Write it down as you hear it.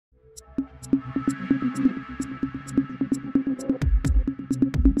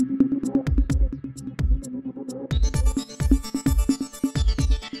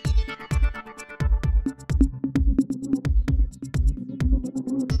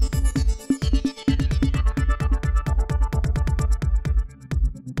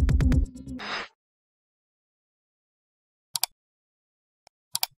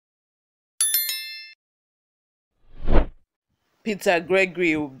Peter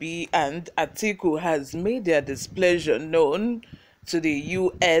Gregory Obi and Atiku has made their displeasure known to the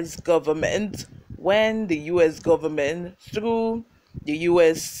US government when the US government, through the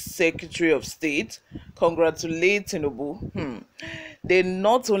US Secretary of State, congratulated Tinubu. They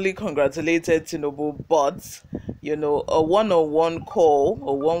not only congratulated Tinubu, but a one-on-one call,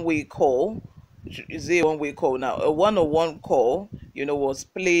 a one-way call, is it a one-way call now? A one-on-one call, was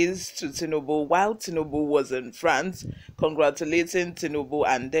placed to Tinubu while Tinubu was in France, congratulating Tinubu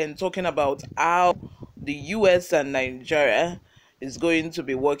and then talking about how the US and Nigeria is going to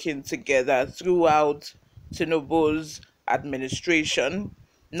be working together throughout Tinubu's administration.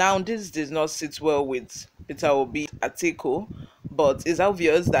 Now, this does not sit well with Peter Obi Atiku, but it's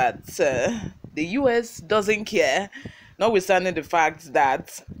obvious that the US doesn't care, notwithstanding the fact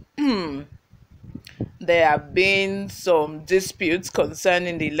that there have been some disputes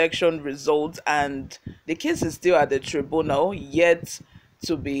concerning the election results, and the case is still at the tribunal, yet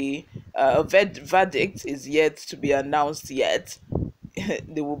to be verdict is yet to be announced yet.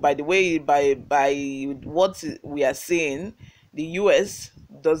 By the way, by what we are seeing, the US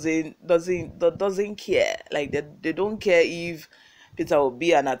doesn't care. Like they don't care if Peter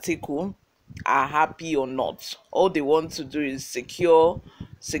Obi and Atiku are happy or not. All they want to do is secure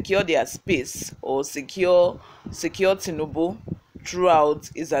their space, or secure Tinubu throughout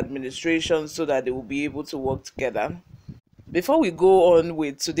his administration, so that they will be able to work together. Before we go on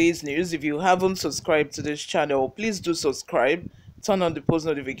with today's news, if you haven't subscribed to this channel, please do subscribe. Turn on the post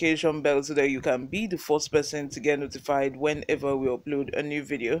notification bell so that you can be the first person to get notified whenever we upload a new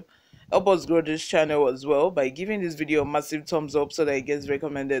video. Help us grow this channel as well by giving this video a massive thumbs up so that it gets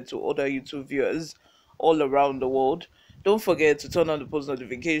recommended to other YouTube viewers all around the world. Don't forget to turn on the post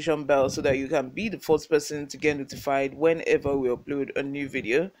notification bell so that you can be the first person to get notified whenever we upload a new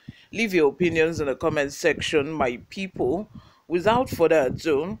video. Leave your opinions in the comment section, my people. Without further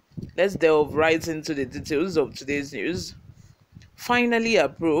ado, let's delve right into the details of today's news. Finally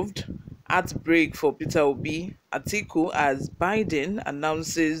approved, heartbreak for Peter Obi Atiku as Biden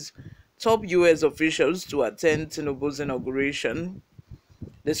announces top US officials to attend Tinubu's inauguration.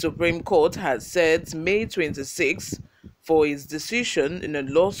 The Supreme Court has set May 26 for its decision in a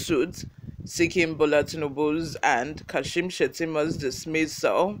lawsuit seeking Bola Tinubu's and Kashim Shettima's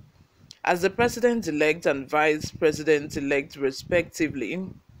dismissal as the president-elect and vice president-elect respectively.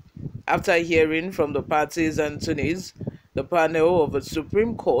 After hearing from the parties' attorneys, the panel of the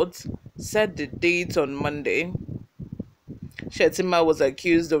Supreme Court set the date on Monday. Shettima was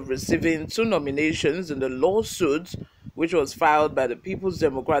accused of receiving 2 nominations in the lawsuit, which was filed by the People's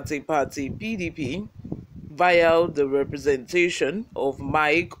Democratic Party (PDP) via the representation of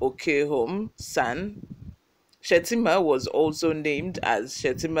Mike Okehome San. Shettima was also named as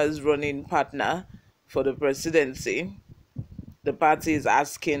Shettima's running partner for the presidency. The party is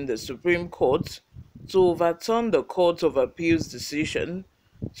asking the Supreme Court to overturn the Court of Appeal's decision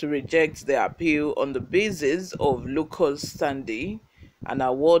to reject the appeal on the basis of locus standi and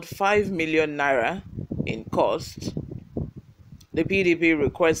award 5 million naira in cost. The PDP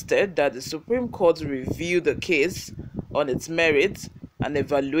requested that the Supreme Court review the case on its merits and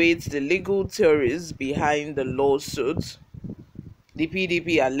evaluate the legal theories behind the lawsuit. The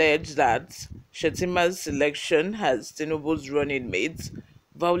PDP alleged that Shettima's selection as Tinubu's running mate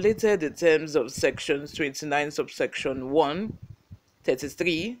violated the terms of sections 29 subsection 1,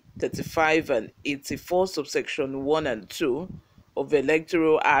 33, 35 and 84 subsection 1 and 2 of the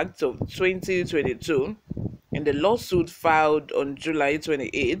Electoral Act of 2022 in the lawsuit filed on July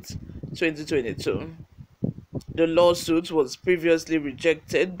 28, 2022. The lawsuit was previously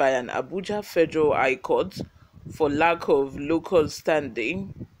rejected by an Abuja Federal High Court for lack of locus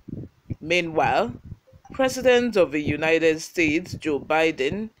standing. Meanwhile, President of the United States Joe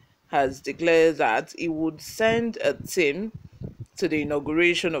Biden has declared that he would send a team to the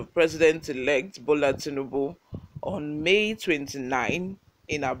inauguration of President-elect Bola Tinubu on May 29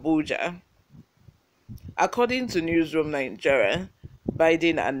 in Abuja. According to NEWSROOM Nigeria,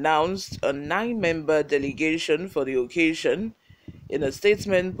 Biden announced a 9-member delegation for the occasion in a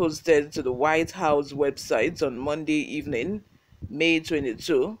statement posted to the White House website on Monday evening, May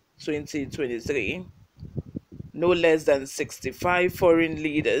 22, 2023. No less than 65 foreign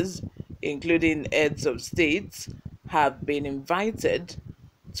leaders, including heads of states, have been invited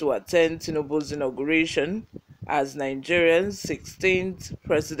to attend Tinubu's inauguration as Nigeria's 16th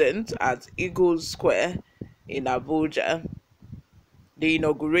president at Eagle Square in Abuja. The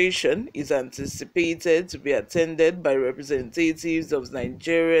inauguration is anticipated to be attended by representatives of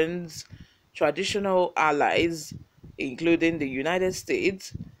Nigerians' traditional allies, including the United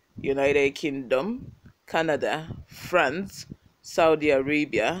States, United Kingdom, Canada, France, Saudi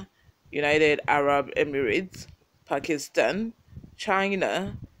Arabia, United Arab Emirates, Pakistan,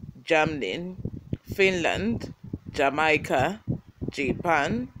 China, Germany, Finland, Jamaica,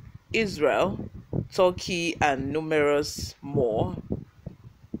 Japan, Israel, Turkey, and numerous more.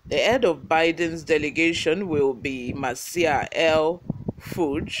 The head of Biden's delegation will be Marcia L.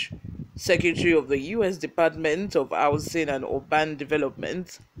 Fuchs, Secretary of the U.S. Department of Housing and Urban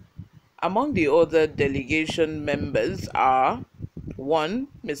Development. Among the other delegation members are 1.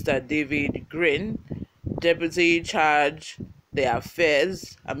 Mr. David Green, Deputy Charge the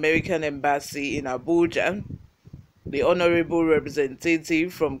Affairs, American Embassy in Abuja, the Honorable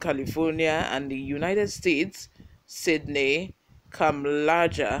Representative from California and the United States, Sydney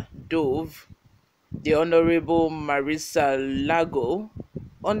Kamlaja Dove, the Honorable Marisa Lago,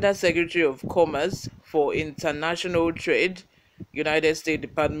 Undersecretary of Commerce for International Trade, United States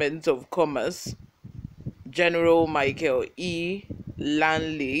Department of Commerce, General Michael E.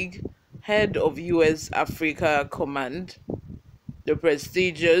 Lanlig, Head of U.S. Africa Command, the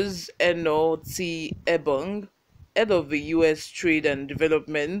prestigious N.O.T. Ebong, Head of the U.S. Trade and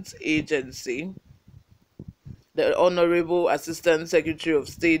Development Agency, the Honorable Assistant Secretary of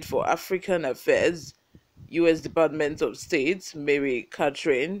State for African Affairs, U.S. Department of State, Mary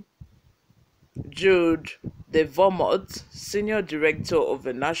Catherine Jude DeVomot, Senior Director of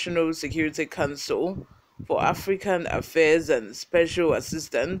the National Security Council for African Affairs and Special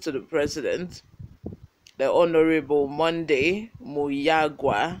Assistant to the President, the Honorable Monday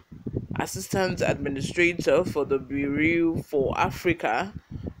Muyagwa, Assistant Administrator for the Bureau for Africa,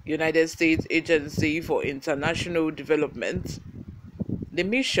 United States Agency for International Development. The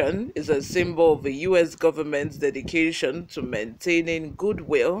mission is a symbol of the U.S. government's dedication to maintaining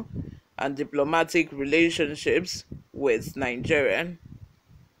goodwill and diplomatic relationships with Nigeria.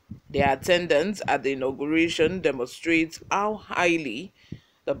 Their attendance at the inauguration demonstrates how highly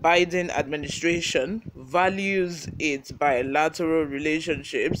the Biden administration values its bilateral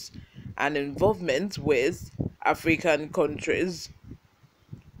relationships and involvement with African countries.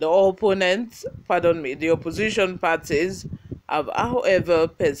 The opposition parties have, however,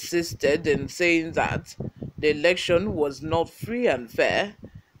 persisted in saying that the election was not free and fair,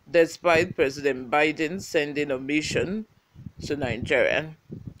 despite President Biden sending a mission to Nigeria.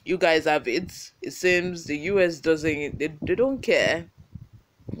 You guys have it. It seems the US they don't care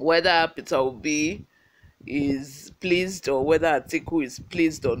whether Peter Obi is pleased or whether Atiku is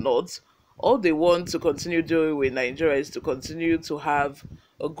pleased or not. All they want to continue doing with Nigeria is to continue to have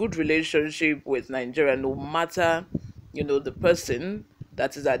a good relationship with Nigeria, no matter, the person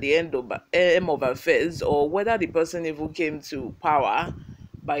that is at the end of affairs, or whether the person even came to power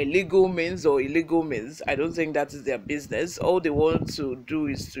by legal means or illegal means. I don't think that is their business. All they want to do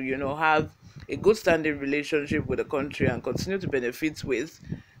is to, have a good standing relationship with the country and continue to benefit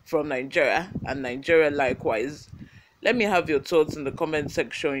from Nigeria, and Nigeria likewise. Let me have your thoughts in the comment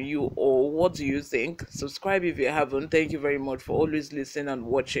section. What do you think? Subscribe if you haven't. Thank you very much for always listening and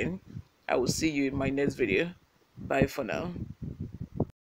watching. I will see you in my next video. Bye for now.